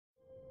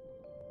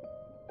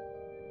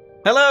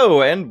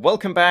Hello, and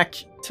welcome back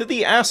to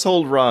the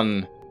Asshole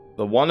Run,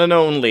 the one and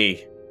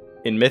only,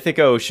 in Mythic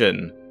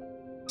Ocean.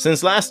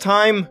 Since last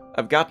time,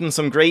 I've gotten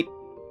some great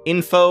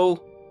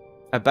info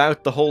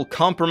about the whole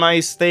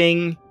compromise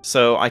thing,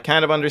 so I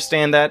kind of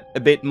understand that a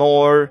bit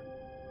more.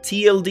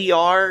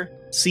 TLDR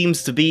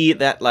seems to be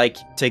that, like,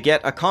 to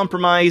get a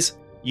compromise,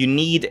 you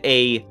need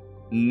a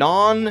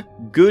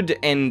non-good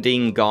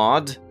ending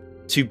god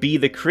to be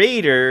the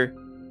creator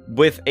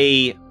with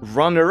a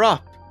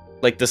runner-up.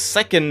 Like, the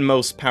second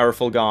most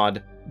powerful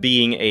god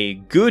being a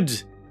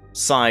good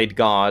side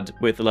god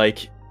with,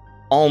 like,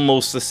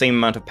 almost the same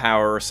amount of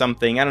power or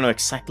something. I don't know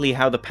exactly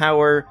how the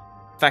power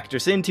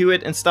factors into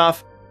it and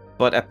stuff,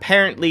 but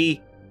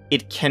apparently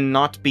it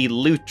cannot be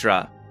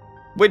Lutra.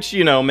 Which,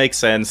 you know, makes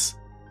sense.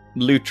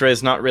 Lutra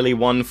is not really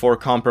one for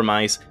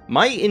compromise.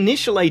 My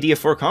initial idea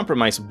for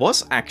compromise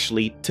was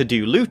actually to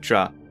do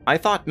Lutra. I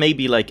thought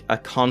maybe, like, a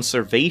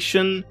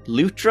conservation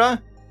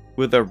Lutra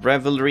with a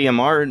Revelry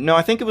Amar. No,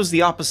 I think it was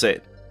the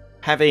opposite.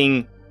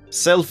 Having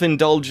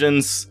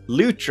self-indulgence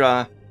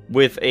Lutra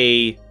with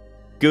a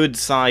good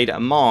side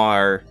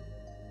Amar.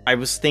 I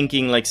was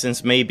thinking, like,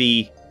 since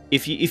maybe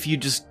if you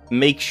just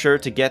make sure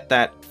to get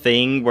that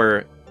thing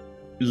where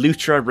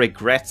Lutra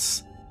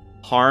regrets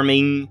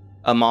harming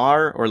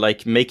Amar or,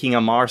 like, making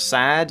Amar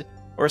sad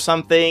or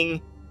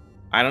something.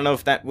 I don't know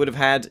if that would have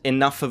had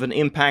enough of an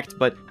impact,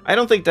 but I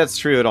don't think that's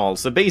true at all.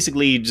 So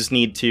basically you just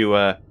need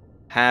to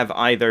have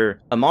either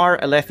Amar,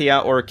 Alethea,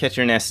 or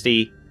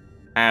Keternesti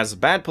as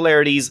bad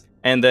polarities,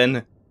 and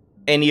then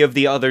any of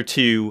the other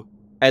two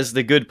as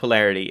the good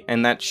polarity,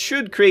 and that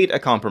should create a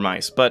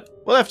compromise,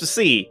 but we'll have to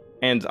see.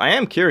 And I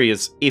am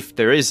curious if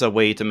there is a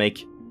way to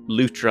make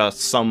Lutra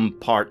some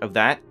part of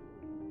that.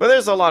 But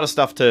there's a lot of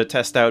stuff to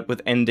test out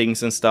with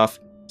endings and stuff,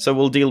 so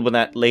we'll deal with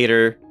that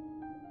later.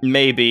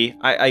 Maybe.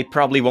 I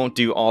probably won't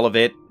do all of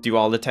it, do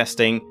all the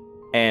testing,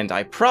 and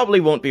I probably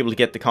won't be able to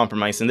get the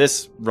compromise in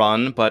this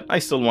run, but I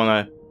still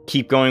want to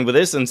keep going with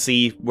this and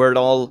see where it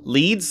all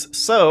leads.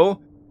 So,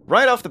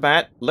 right off the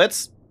bat,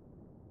 let's...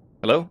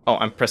 Hello? Oh,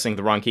 I'm pressing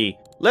the wrong key.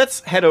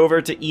 Let's head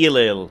over to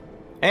Elil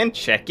and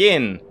check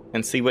in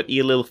and see what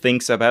Elil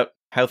thinks about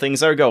how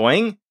things are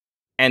going.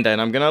 And then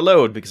I'm gonna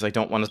load because I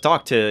don't want to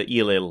talk to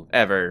Elil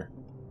ever.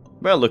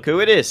 Well, look who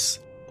it is.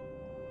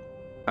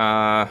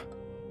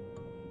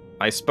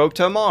 I spoke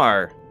to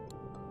Amar.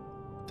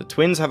 The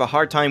twins have a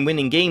hard time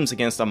winning games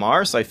against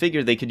Amar, so I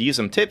figured they could use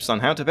some tips on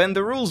how to bend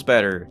the rules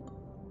better.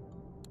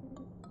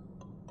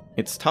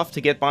 It's tough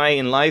to get by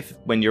in life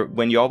when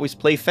you always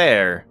play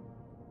fair.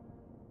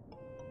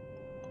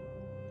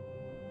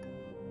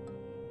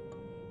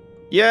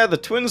 Yeah, the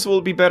twins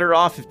will be better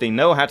off if they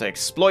know how to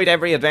exploit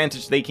every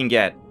advantage they can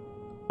get.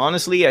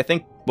 Honestly, I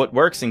think what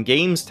works in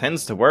games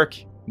tends to work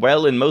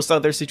well in most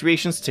other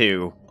situations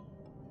too.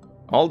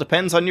 All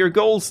depends on your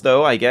goals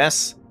though, I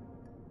guess.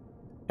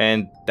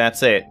 And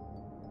that's it.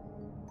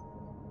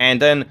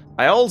 And then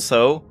I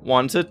also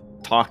want to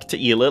talk to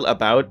Elil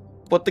about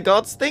what the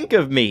gods think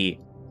of me.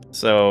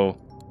 So,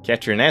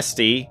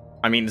 Keternesti,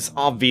 I mean, it's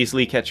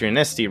obviously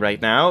Keternesti right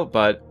now,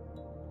 but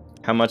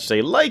how much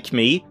they like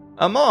me.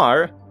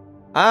 Amar,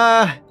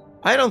 I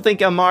don't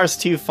think Amar's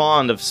too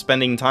fond of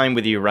spending time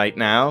with you right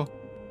now.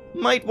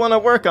 Might want to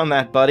work on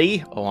that,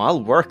 buddy. Oh,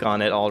 I'll work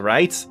on it,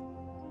 alright.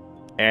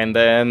 And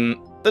then,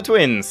 the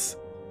twins.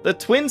 The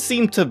twins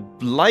seem to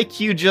like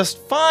you just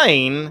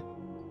fine,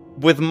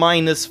 with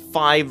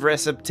 -5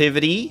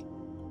 receptivity.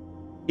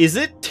 Is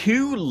it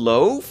too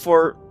low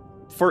for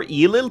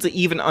Elil to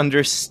even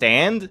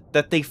understand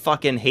that they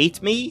fucking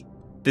hate me?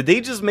 Did they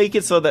just make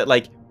it so that,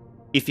 like,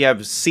 if you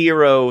have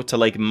 0 to,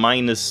 like,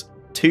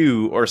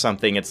 -2 or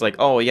something, it's like,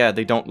 oh yeah,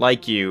 they don't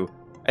like you.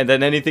 And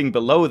then anything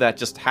below that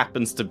just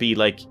happens to be,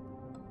 like,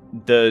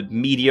 the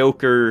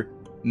mediocre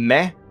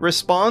meh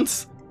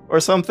response or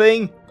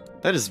something?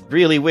 That is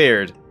really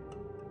weird.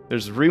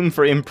 There's room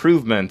for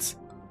improvement.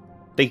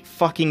 They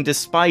fucking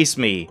despise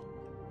me.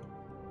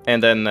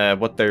 And then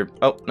what they're...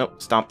 Oh, no,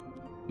 stop.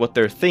 What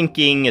they're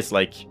thinking is,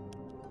 like,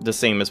 the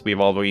same as we've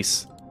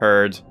always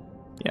heard.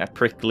 Yeah,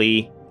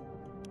 prickly.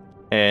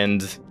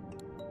 And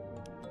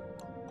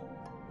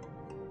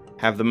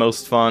have the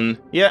most fun.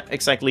 Yeah,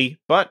 exactly.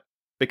 But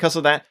because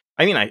of that,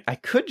 I mean, I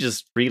could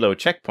just reload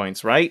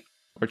checkpoints, right?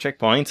 Or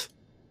checkpoint.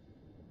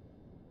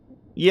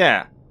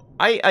 Yeah,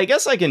 I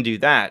guess I can do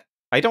that.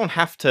 I don't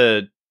have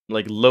to,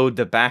 like, load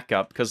the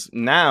backup, because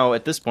now,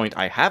 at this point,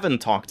 I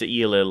haven't talked to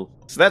Elil,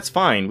 so that's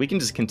fine, we can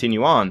just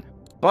continue on.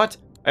 But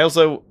I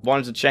also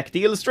wanted to check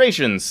the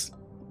illustrations.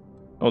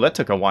 Oh, that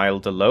took a while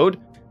to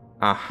load.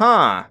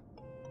 Aha!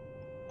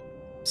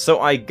 So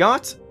I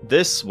got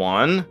this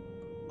one.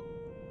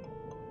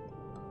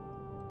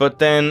 But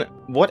then,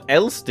 what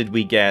else did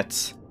we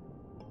get?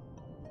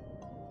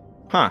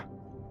 Huh.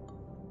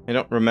 I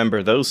don't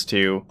remember those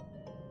two.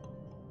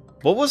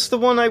 What was the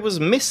one I was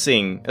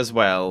missing as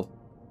well?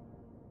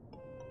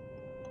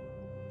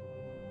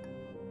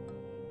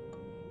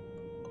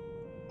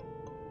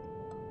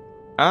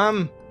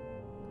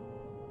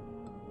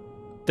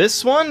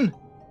 This one?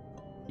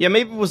 Yeah,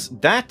 maybe it was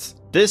that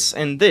this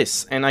and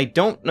this, and I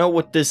don't know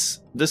what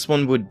this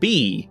one would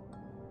be.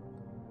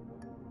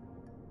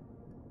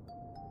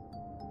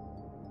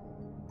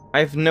 I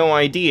have no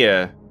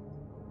idea.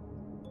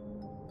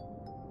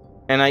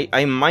 And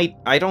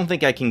I don't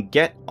think I can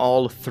get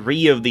all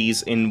 3 of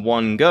these in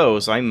one go,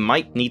 so I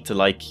might need to,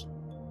 like,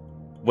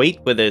 wait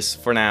with this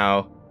for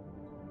now.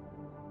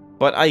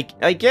 But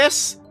I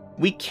guess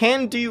we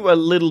can do a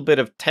little bit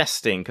of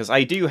testing, because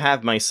I do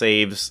have my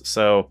saves,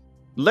 so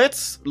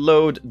let's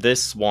load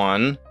this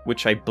one,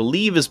 which I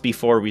believe is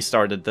before we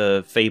started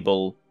the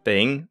Fable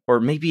thing. Or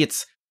maybe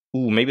it's...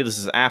 Ooh, maybe this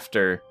is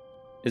after.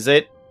 Is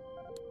it?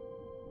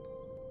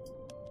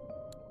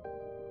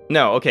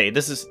 No, okay,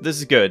 this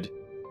is good.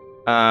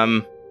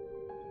 So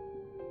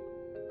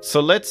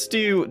let's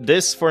do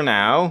this for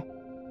now.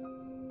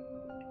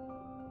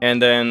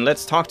 And then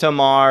let's talk to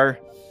Amar.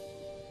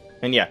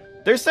 And yeah,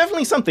 there's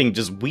definitely something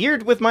just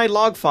weird with my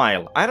log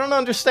file. I don't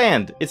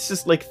understand. It's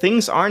just like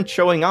things aren't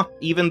showing up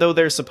even though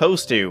they're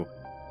supposed to.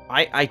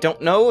 I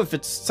don't know if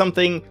it's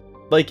something...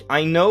 Like,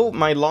 I know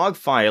my log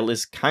file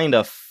is kind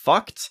of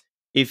fucked.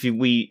 If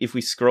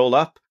we scroll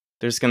up,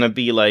 there's gonna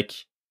be like...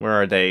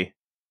 Where are they?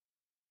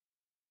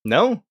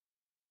 No?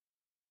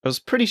 I was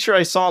pretty sure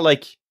I saw,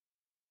 like,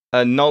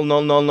 a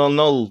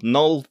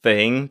null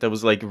thing that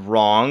was, like,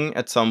 wrong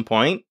at some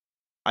point.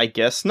 I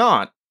guess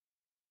not.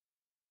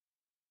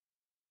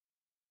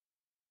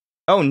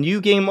 Oh, new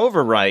game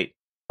overwrite.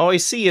 Oh, I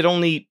see, it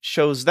only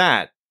shows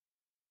that.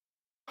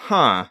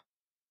 Huh.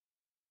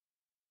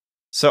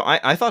 So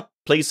I thought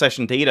play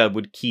session data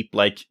would keep,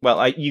 like...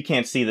 Well, you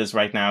can't see this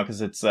right now,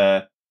 because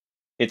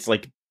it's,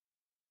 like,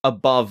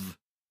 above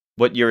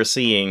what you're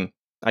seeing.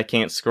 I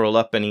can't scroll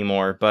up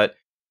anymore, but...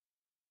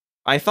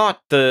 I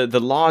thought the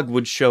log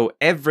would show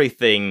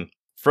everything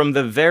from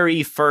the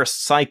very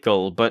first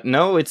cycle, but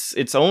no,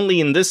 it's only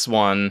in this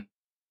one.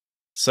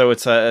 So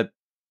it's a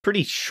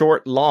pretty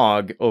short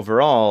log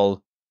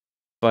overall.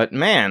 But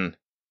man,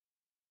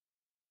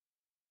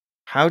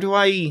 how do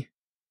I...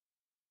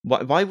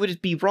 Why would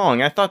it be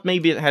wrong? I thought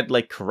maybe it had,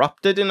 like,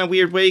 corrupted in a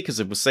weird way, because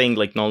it was saying,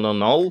 like,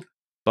 null,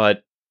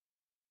 but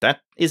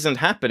that isn't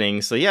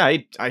happening. So yeah,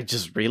 I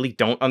just really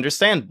don't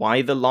understand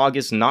why the log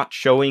is not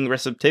showing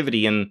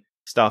receptivity and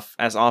stuff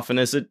as often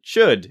as it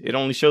should. It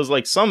only shows,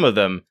 like, some of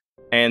them,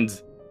 and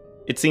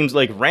it seems,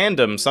 like,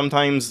 random.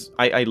 Sometimes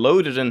I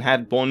loaded and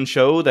had one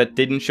show that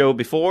didn't show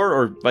before,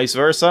 or vice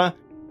versa,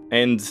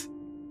 and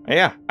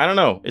yeah, I don't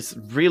know. It's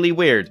really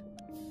weird.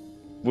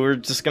 We're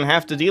just gonna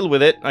have to deal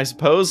with it, I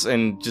suppose,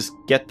 and just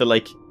get the,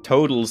 like,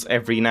 totals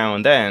every now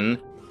and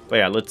then. But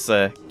yeah, let's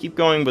keep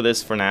going with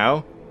this for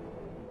now.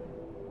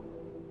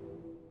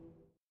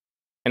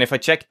 And if I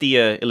check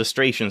the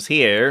illustrations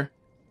here,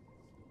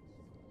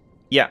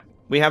 yeah,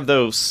 we have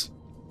those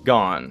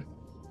gone.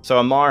 So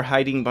Amar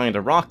hiding behind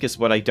a rock is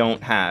what I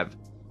don't have.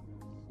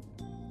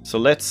 So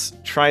let's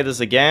try this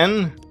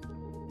again.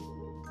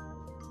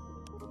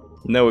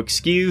 No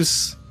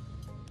excuse.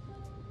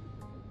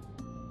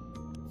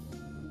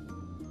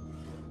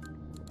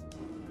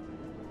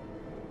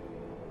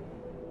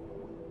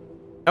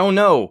 Oh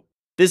no!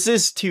 This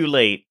is too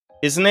late,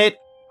 isn't it?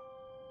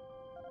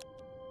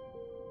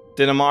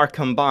 Did Amar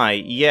come by?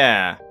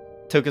 Yeah.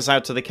 Took us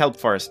out to the kelp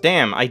forest.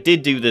 Damn, I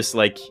did do this,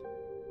 like,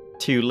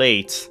 too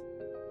late.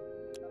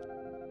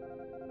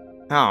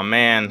 Oh,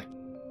 man.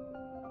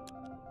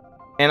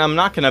 And I'm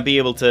not gonna be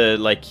able to,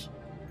 like,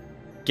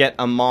 get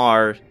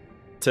Amar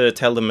to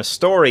tell them a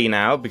story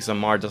now, because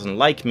Amar doesn't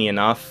like me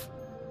enough.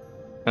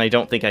 And I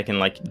don't think I can,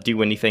 like,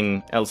 do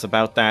anything else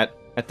about that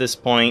at this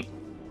point.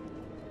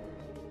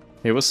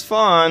 It was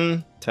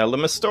fun. Tell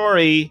them a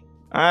story.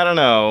 I don't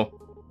know.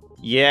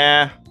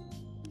 Yeah.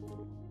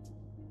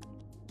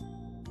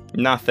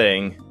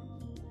 Nothing.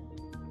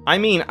 I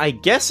mean, I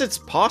guess it's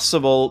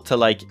possible to,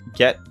 like,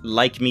 get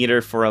like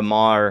meter for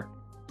Amar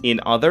in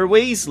other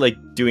ways, like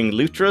doing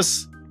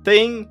Lutra's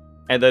thing,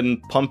 and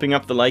then pumping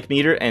up the like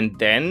meter, and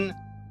then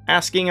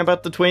asking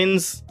about the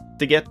twins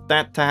to get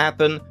that to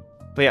happen.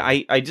 But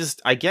yeah,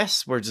 I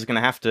guess we're just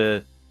gonna have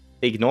to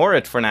ignore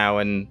it for now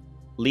and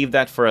leave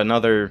that for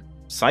another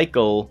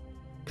cycle.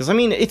 Because, I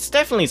mean, it's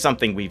definitely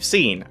something we've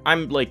seen.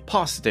 I'm, like,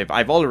 positive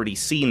I've already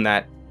seen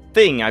that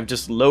thing. I've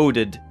just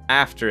loaded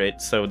after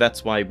it, so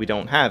that's why we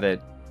don't have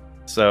it.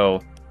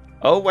 So,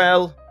 oh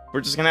well,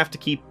 we're just gonna have to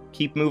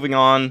keep moving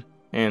on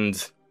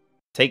and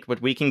take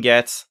what we can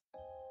get.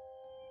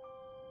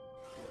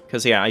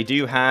 Because, yeah, I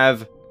do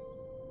have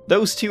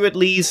those two at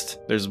least.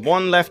 There's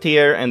one left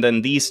here, and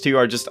then these two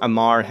are just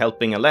Amar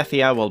helping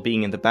Alethea while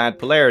being in the bad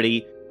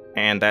polarity,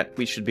 and that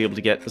we should be able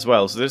to get as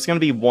well. So there's gonna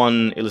be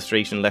one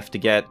illustration left to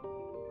get,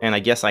 and I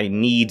guess I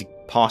need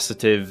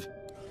positive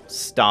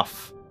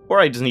stuff. Or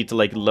I just need to,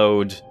 like,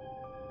 load.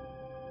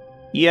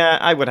 Yeah,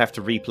 I would have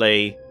to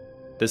replay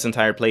this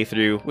entire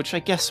playthrough, which I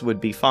guess would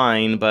be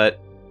fine, but...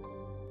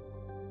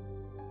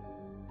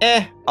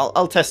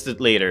 I'll test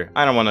it later.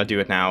 I don't want to do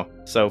it now.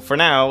 So for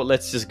now,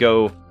 let's just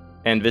go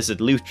and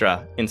visit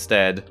Lutra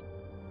instead.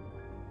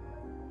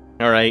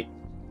 Alright,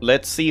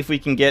 let's see if we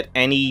can get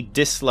any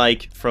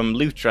dislike from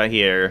Lutra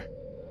here.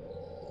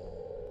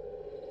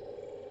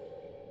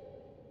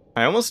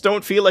 I almost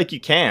don't feel like you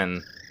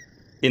can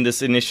in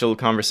this initial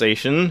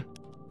conversation.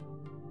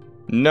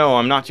 No,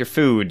 I'm not your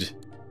food.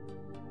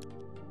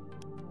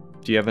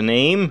 Do you have a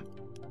name?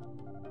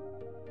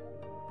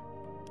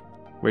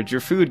 Where'd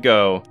your food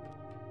go?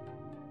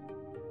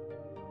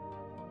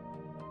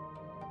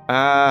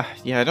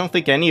 Yeah, I don't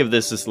think any of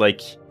this is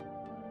like...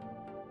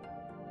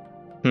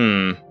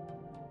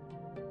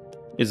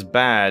 is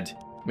bad.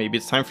 Maybe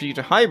it's time for you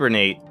to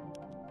hibernate.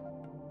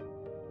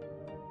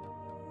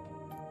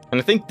 And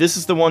I think this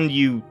is the one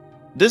you...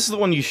 This is the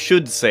one you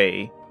should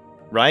say,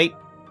 right?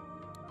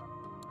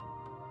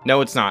 No,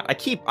 it's not.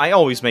 I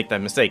always make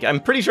that mistake. I'm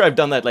pretty sure I've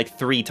done that like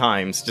 3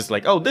 times. Just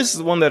like, oh, this is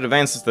the one that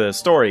advances the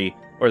story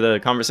or the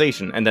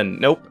conversation. And then,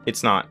 nope,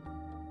 it's not.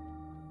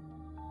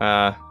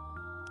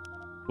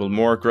 Will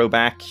more grow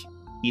back?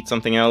 Eat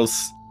something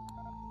else?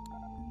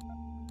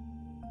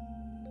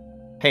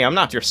 Hey, I'm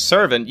not your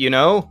servant, you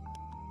know?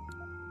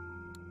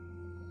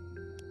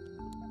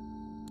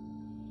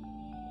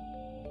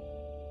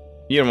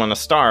 You don't want to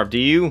starve, do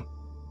you?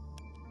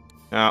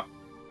 Oh.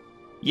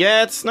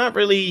 Yeah, it's not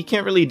really... You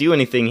can't really do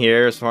anything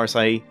here, as far as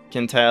I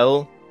can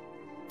tell,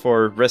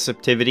 for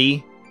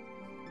receptivity.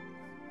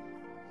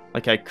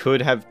 Like, I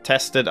could have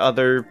tested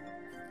other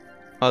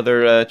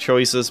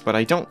choices, but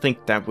I don't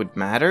think that would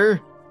matter.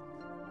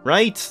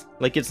 Right?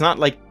 Like, it's not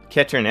like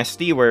Catcher and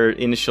Esty, where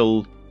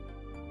initial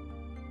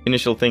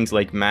things,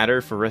 like, matter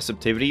for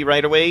receptivity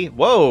right away.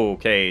 Whoa,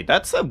 okay,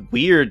 that's a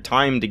weird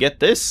time to get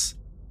this.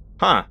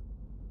 Huh.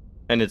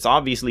 And it's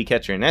obviously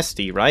Catcher and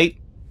Esty, right?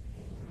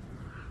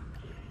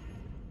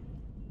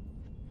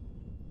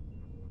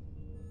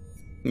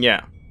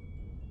 Yeah.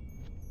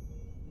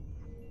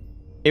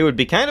 It would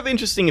be kind of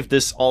interesting if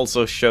this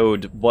also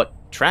showed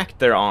what track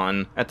they're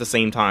on at the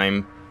same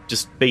time,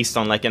 just based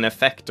on like an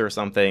effect or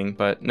something,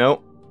 but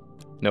no.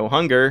 No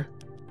hunger.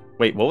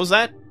 Wait, what was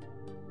that?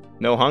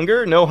 No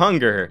hunger? No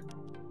hunger.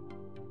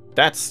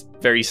 That's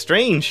very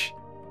strange.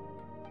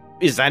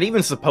 Is that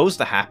even supposed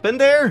to happen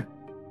there?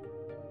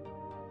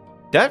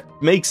 That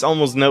makes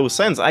almost no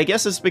sense. I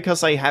guess it's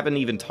because I haven't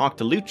even talked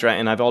to Lutra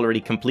and I've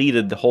already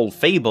completed the whole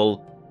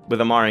fable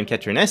with Amara and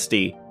Catcher and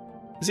Esty.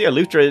 See,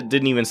 Lutra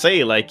didn't even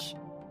say, like,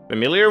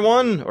 familiar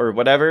one? Or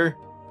whatever.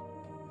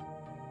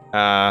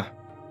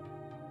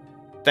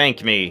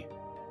 Thank me.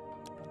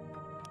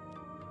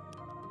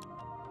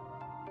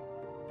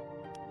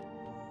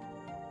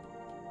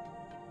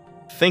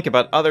 Think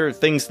about other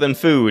things than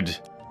food.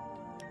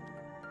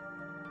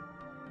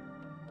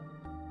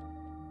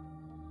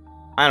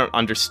 I don't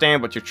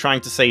understand what you're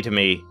trying to say to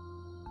me.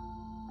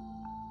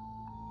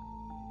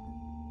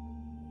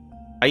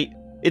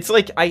 It's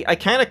like, I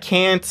kinda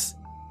can't...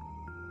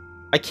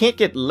 I can't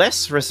get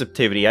less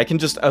receptivity. I can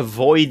just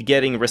avoid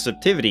getting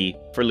receptivity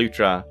for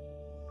Lutra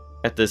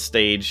at this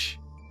stage.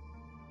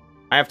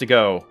 I have to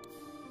go.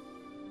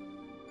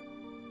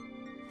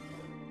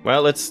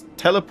 Well, let's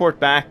teleport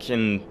back,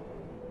 and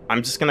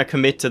I'm just gonna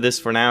commit to this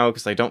for now,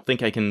 because I don't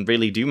think I can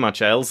really do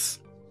much else.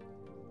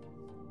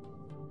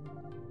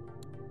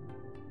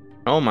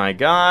 Oh my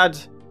god.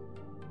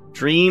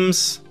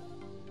 Dreams.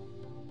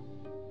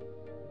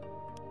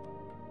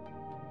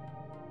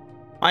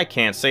 I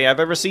can't say I've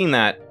ever seen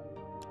that.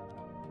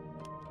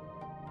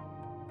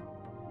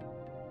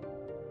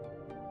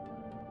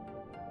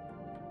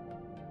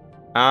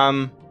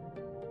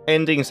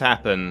 Endings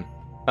happen.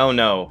 Oh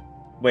no.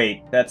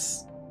 Wait,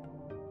 that's...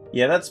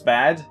 Yeah, that's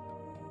bad.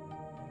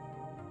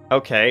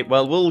 Okay,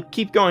 well, we'll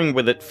keep going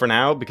with it for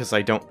now, because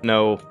I don't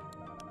know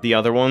the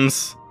other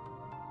ones.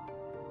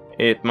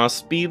 It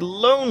must be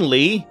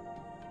lonely.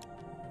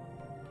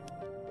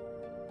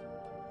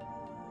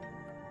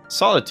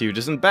 Solitude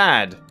isn't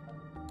bad.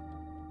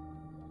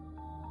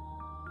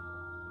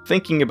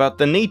 Thinking about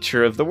the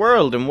nature of the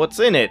world and what's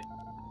in it.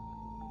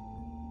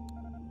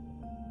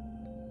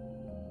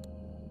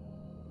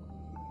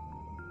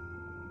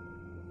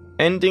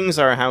 Endings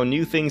are how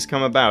new things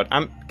come about.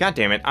 God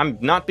damn it, I'm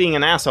not being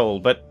an asshole,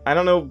 but I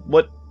don't know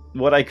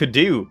what I could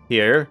do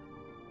here.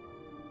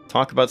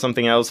 Talk about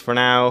something else for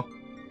now.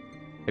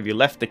 Have you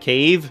left the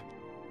cave?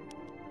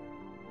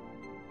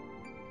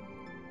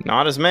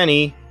 Not as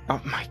many.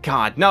 Oh my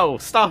god, no!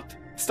 Stop!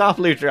 Stop,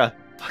 Lutra!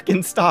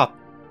 Fucking stop!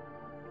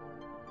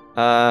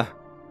 I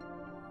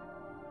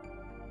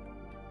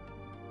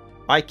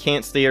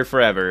can't stay here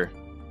forever.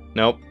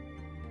 Nope.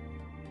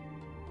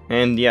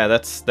 And yeah,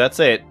 that's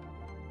it.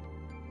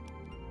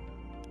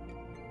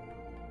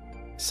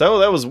 So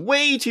that was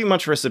way too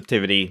much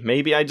receptivity.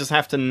 Maybe I just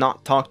have to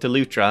not talk to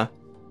Lutra.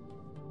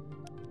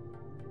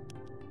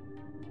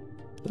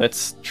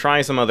 Let's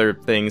try some other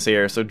things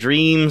here. So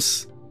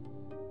dreams.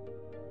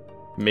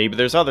 Maybe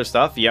there's other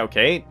stuff. Yeah,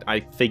 okay.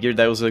 I figured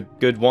that was a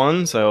good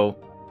one, so...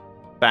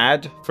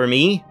 Bad for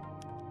me.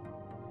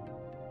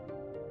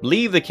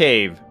 Leave the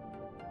cave.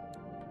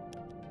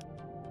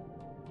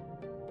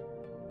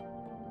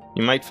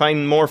 You might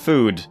find more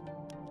food.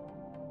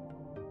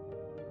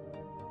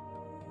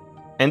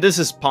 And this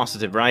is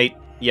positive, right?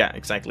 Yeah,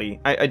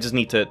 exactly. I just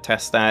need to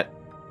test that.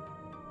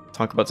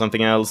 Talk about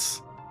something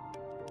else.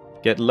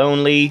 Get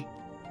lonely.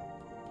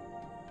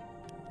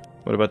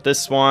 What about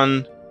this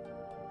one?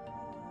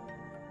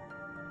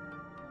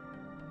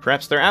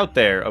 Perhaps they're out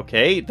there.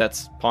 Okay,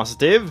 that's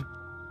positive.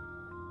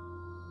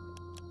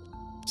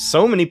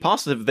 So many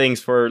positive things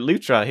for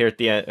Lutra here at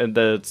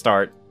the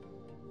start.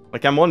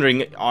 Like, I'm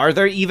wondering, are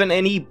there even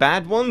any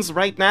bad ones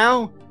right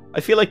now? I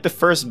feel like the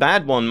first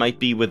bad one might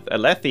be with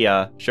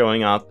Alethea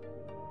showing up.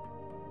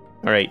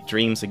 Alright,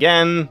 dreams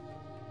again.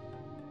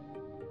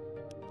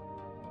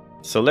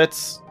 So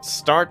let's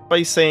start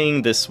by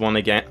saying this one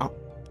again. Oh,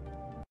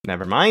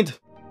 never mind.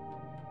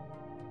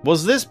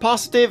 Was this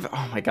positive?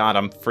 Oh my god,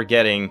 I'm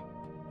forgetting.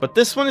 But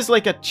this one is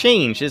like a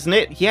change, isn't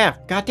it? Yeah,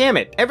 god damn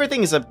it.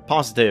 Everything is a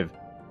positive.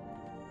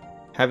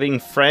 Having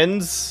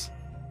friends.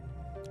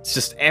 It's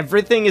just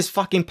everything is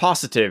fucking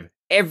positive.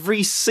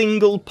 Every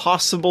single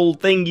possible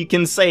thing you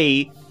can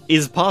say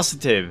is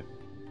positive.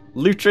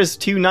 Lutra's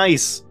too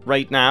nice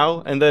right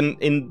now, and then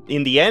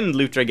in the end,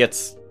 Lutra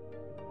gets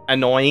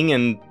annoying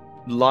and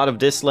a lot of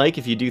dislike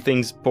if you do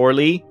things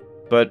poorly.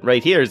 But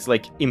right here, it's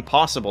like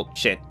impossible.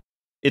 Shit.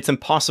 It's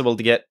impossible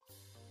to get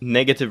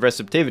negative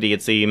receptivity,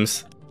 it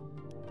seems.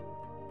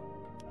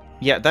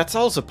 Yeah, that's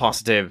also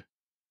positive.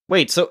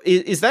 Wait, so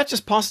is that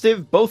just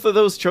positive? Both of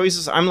those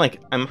choices?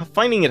 I'm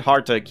finding it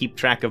hard to keep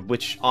track of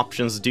which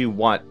options do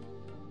what.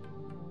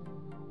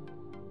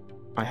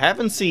 I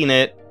haven't seen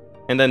it.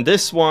 And then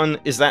this one,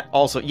 is that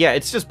also... Yeah,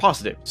 it's just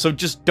positive. So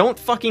just don't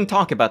fucking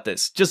talk about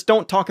this. Just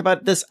don't talk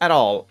about this at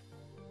all.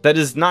 That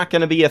is not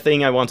going to be a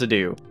thing I want to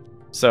do.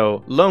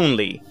 So,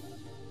 lonely.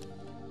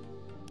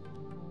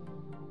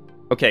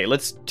 Okay,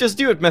 let's just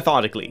do it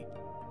methodically.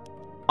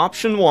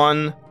 Option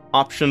 1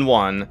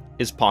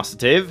 is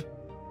positive.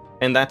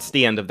 And that's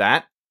the end of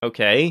that.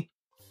 Okay.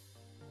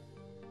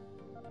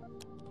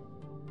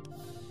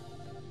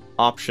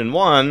 Option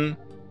 1.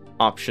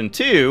 Option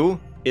 2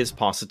 is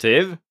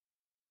positive.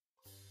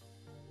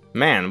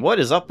 Man, what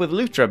is up with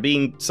Lutra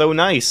being so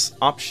nice?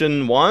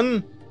 Option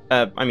 1?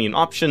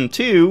 Option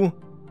 2.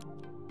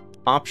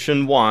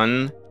 Option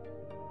 1.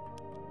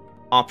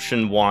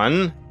 Option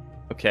 1.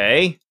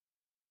 Okay.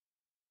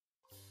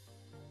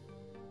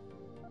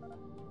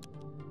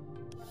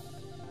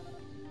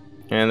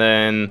 And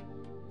then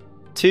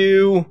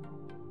 2,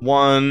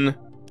 1,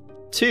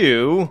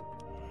 2.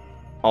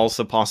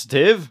 Also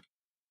positive.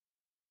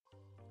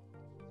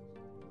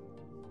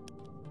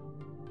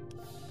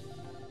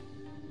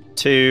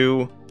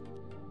 Two,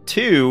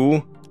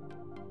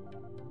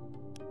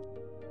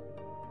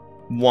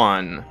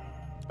 1.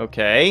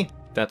 Okay,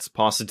 that's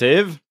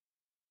positive.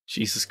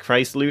 Jesus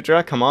Christ,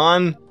 Lutra, come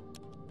on.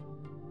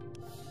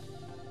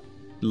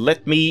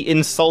 Let me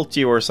insult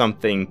you or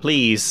something,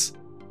 please.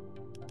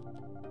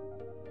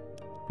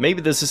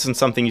 Maybe this isn't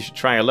something you should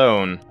try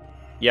alone.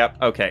 Yep,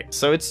 okay,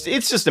 so it's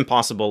just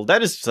impossible.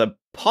 That is a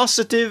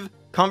positive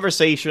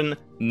conversation,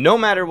 no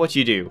matter what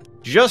you do.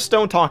 Just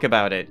don't talk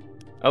about it.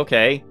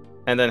 Okay.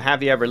 And then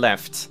have you ever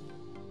left?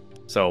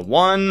 So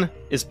 1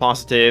 is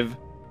positive,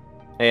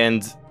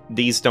 and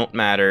these don't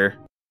matter.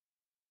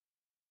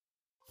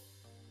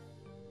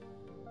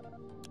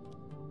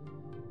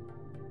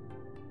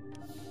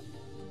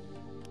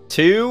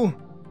 Two,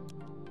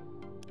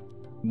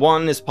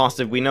 1 is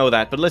positive, we know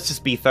that, but let's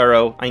just be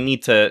thorough. I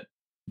need to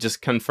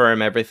just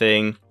confirm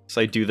everything,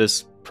 so I do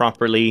this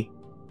properly.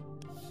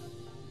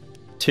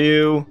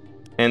 2,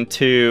 and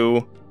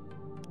 2,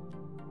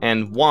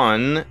 and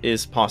 1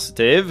 is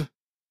positive.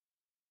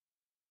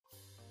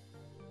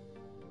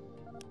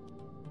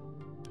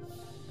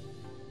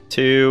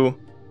 2,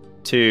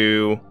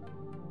 2,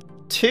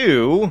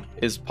 2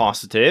 is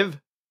positive.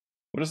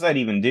 What does that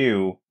even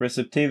do?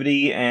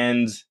 Receptivity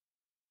and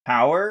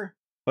power,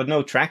 but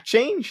no track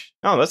change?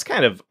 Oh, that's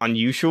kind of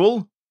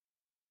unusual.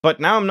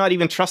 But now I'm not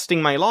even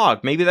trusting my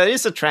log. Maybe that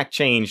is a track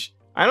change.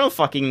 I don't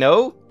fucking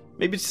know.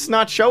 Maybe it's just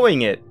not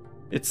showing it.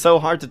 It's so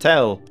hard to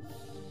tell.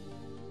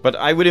 But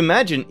I would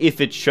imagine if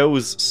it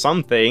shows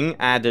something,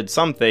 added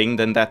something,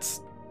 then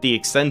that's the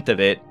extent of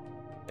it.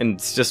 And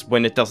it's just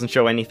when it doesn't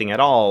show anything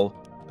at all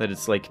that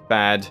it's like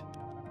bad.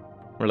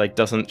 Or like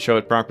doesn't show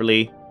it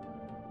properly.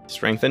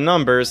 Strength in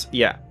numbers.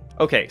 Yeah.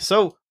 Okay,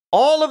 so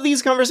all of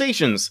these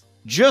conversations,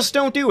 just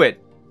don't do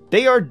it.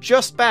 They are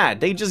just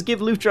bad. They just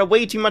give Lutra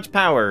way too much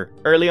power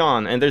early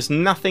on, and there's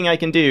nothing I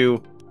can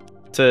do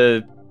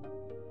to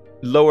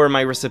lower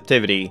my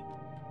receptivity.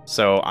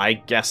 So I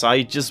guess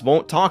I just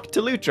won't talk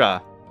to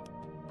Lutra.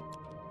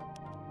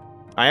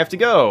 I have to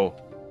go.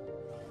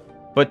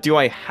 But do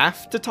I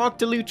have to talk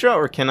to Lutra,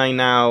 or can I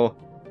now...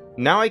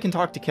 Now I can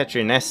talk to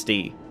Catcher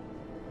Nesty.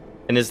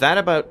 And is that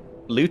about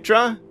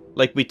Lutra?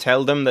 Like we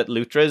tell them that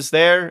Lutra is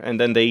there, and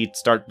then they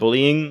start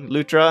bullying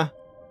Lutra?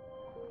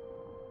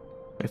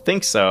 I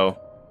think so.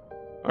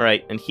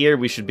 Alright, and here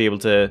we should be able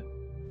to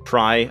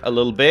pry a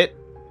little bit.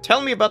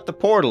 Tell me about the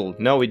portal.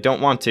 No, we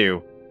don't want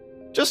to.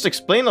 Just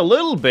explain a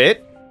little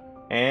bit.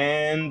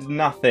 And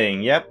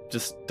nothing. Yep,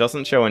 just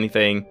doesn't show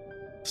anything.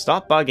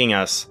 Stop bugging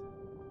us.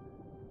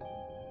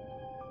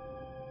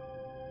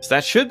 So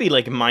that should be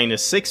like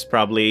 -6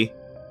 probably.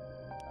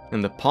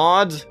 And the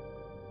pod.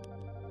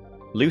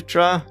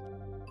 Lutra.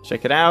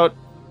 Check it out.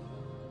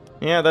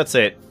 Yeah, that's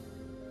it.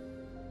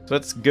 So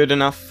that's good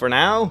enough for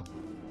now.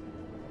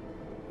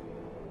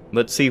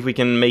 Let's see if we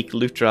can make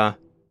Lutra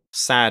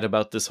sad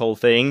about this whole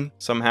thing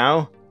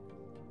somehow.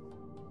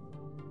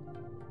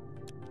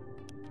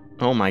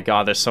 Oh my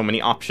god, there's so many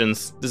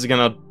options. This is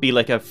gonna be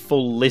like a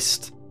full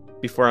list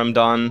before I'm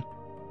done.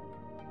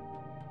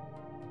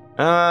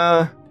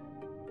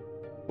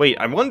 Wait,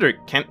 I wonder,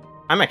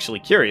 I'm actually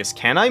curious,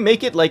 can I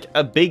make it like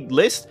a big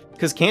list?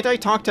 Because can't I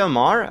talk to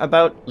Amar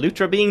about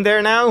Lutra being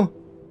there now?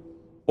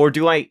 Or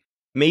do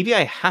maybe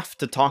I have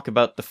to talk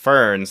about the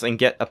ferns and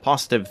get a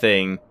positive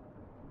thing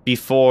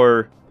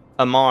before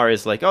Amar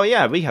is like, oh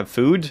yeah, we have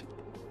food.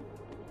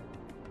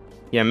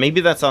 Yeah,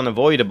 maybe that's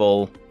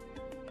unavoidable.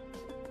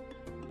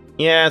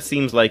 Yeah, it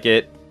seems like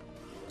it.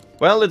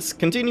 Well, let's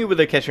continue with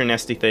the Catch Your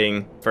Nesty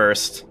thing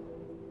first.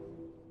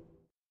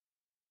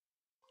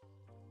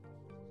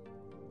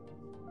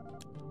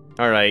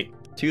 Alright,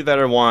 2 that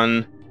are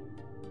 1.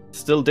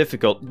 Still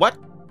difficult. What?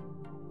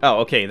 Oh,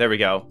 okay, there we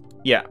go.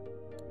 Yeah.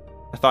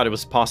 I thought it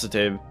was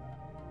positive.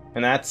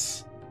 And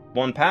that's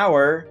 1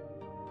 power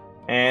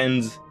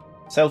and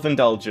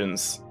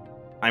self-indulgence.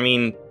 I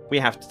mean, we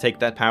have to take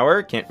that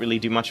power. Can't really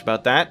do much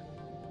about that.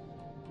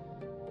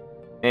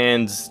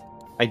 And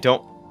I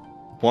don't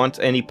want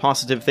any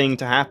positive thing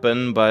to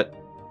happen, but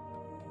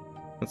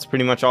that's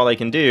pretty much all I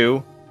can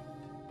do.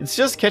 It's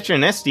just Catch Your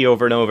Nesty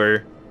over and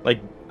over.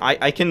 Like,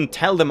 I can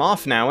tell them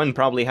off now and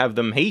probably have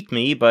them hate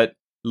me, but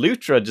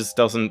Lutra just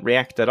doesn't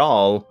react at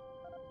all.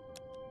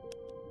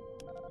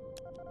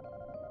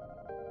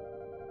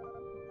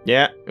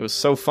 Yeah, it was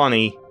so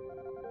funny.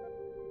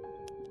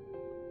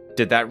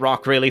 Did that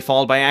rock really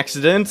fall by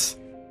accident?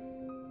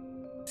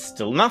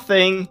 Still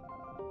nothing.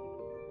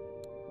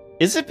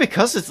 Is it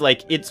because it's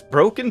like, it's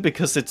broken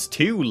because it's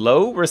too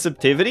low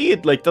receptivity?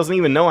 It like doesn't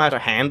even know how to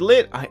handle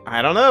it?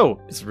 I don't know.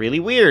 It's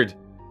really weird.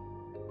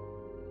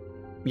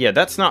 Yeah,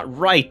 that's not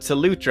right to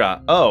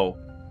Lutra. Oh,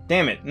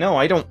 damn it. No,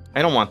 I don't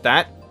want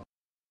that.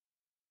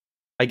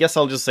 I guess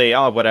I'll just say,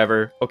 oh,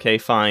 whatever. Okay,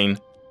 fine.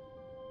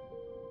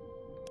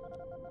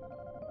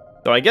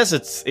 So I guess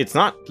it's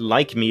not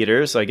like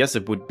meter, so I guess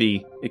it could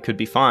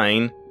be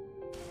fine.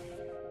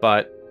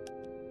 But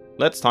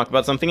let's talk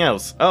about something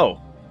else.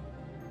 Oh.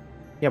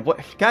 Yeah,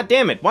 what? God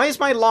damn it. Why is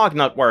my log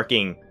not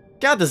working?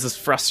 God, this is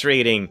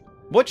frustrating.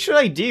 What should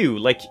I do?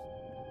 Like,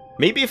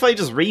 maybe if I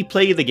just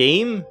replay the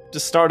game,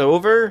 just start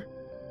over,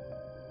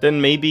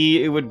 then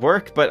maybe it would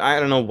work, but I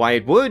don't know why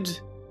it would.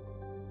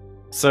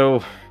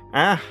 So,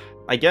 I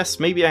guess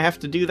maybe I have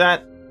to do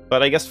that.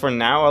 But I guess for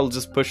now I'll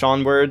just push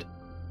onward.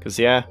 Because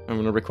yeah, I'm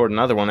going to record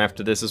another one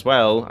after this as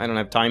well. I don't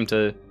have time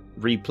to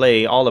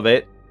replay all of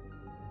it.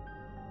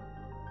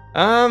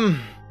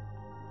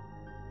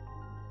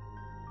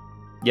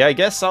 Yeah, I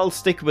guess I'll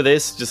stick with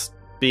this, just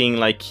being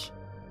like,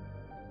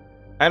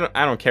 I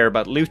don't care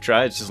about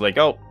Lutra. It's just like,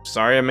 oh,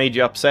 sorry I made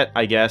you upset,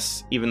 I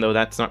guess, even though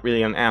that's not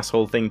really an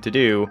asshole thing to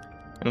do.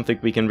 I don't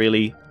think we can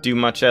really do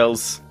much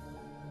else.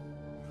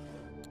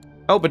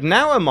 Oh, but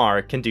now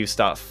Amar can do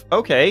stuff.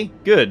 Okay,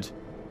 good.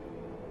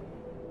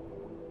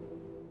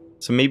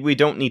 So maybe we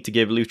don't need to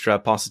give Lutra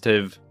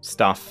positive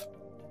stuff.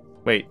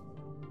 Wait,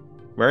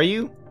 where are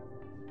you?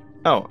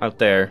 Oh, out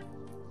there.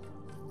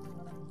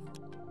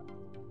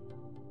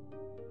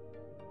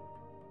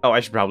 Oh, I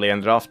should probably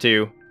end it off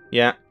too.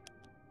 Yeah.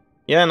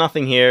 Yeah,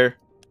 nothing here.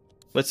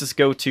 Let's just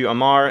go to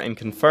Amar and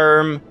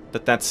confirm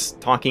that that's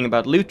talking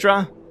about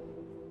Lutra.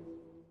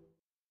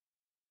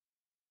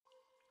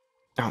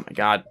 Oh my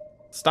god.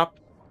 Stop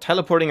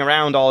teleporting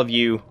around, all of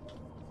you.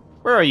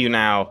 Where are you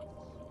now?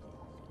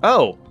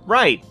 Oh,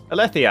 right.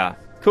 Alethea.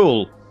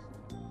 Cool.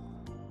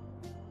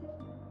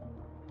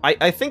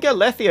 I think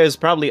Alethea is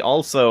probably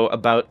also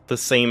about the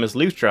same as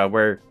Lutra,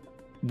 where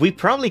we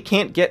probably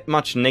can't get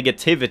much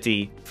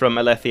negativity from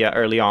Alethea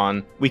early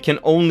on. We can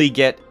only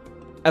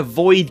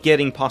avoid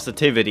getting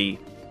positivity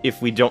if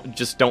we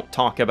don't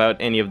talk about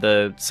any of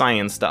the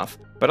science stuff.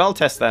 But I'll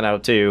test that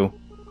out too.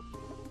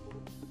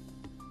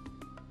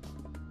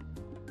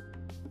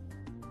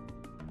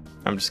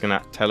 I'm just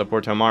gonna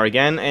teleport to Amar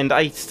again, and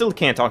I still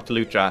can't talk to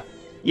Lutra.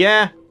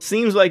 Yeah,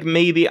 seems like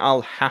maybe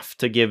I'll have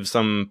to give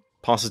some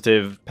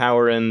positive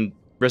power and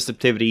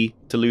receptivity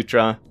to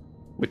Lutra,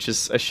 which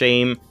is a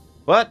shame.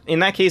 But in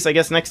that case, I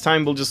guess next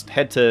time we'll just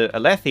head to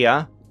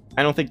Alethea.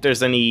 I don't think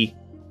there's any...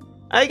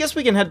 I guess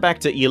we can head back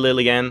to Eelil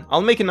again.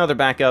 I'll make another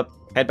backup,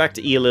 head back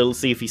to Eelil,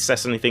 see if he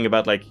says anything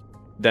about, like,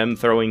 them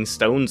throwing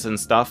stones and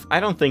stuff. I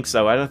don't think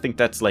so. I don't think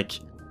that's, like,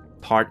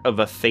 part of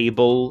a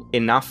fable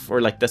enough,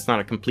 or, like, that's not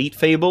a complete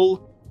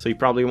fable, so he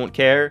probably won't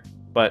care.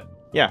 But,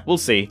 yeah, we'll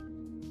see.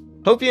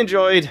 Hope you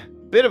enjoyed.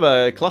 Bit of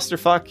a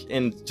clusterfuck,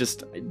 and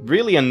just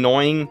really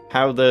annoying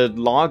how the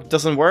log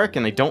doesn't work,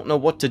 and I don't know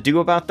what to do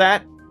about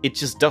that. It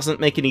just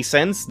doesn't make any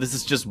sense. This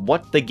is just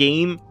what the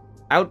game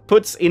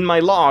outputs in my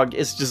log.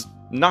 Is just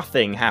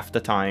nothing half the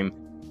time.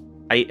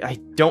 I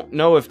don't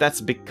know if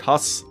that's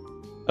because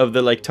of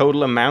the, like,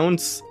 total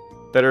amounts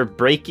that are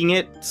breaking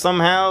it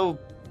somehow.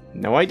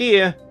 No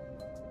idea.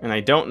 And I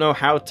don't know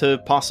how to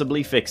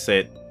possibly fix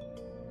it.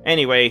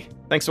 Anyway,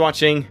 thanks for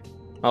watching.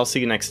 I'll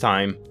see you next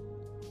time.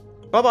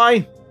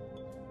 Bye-bye!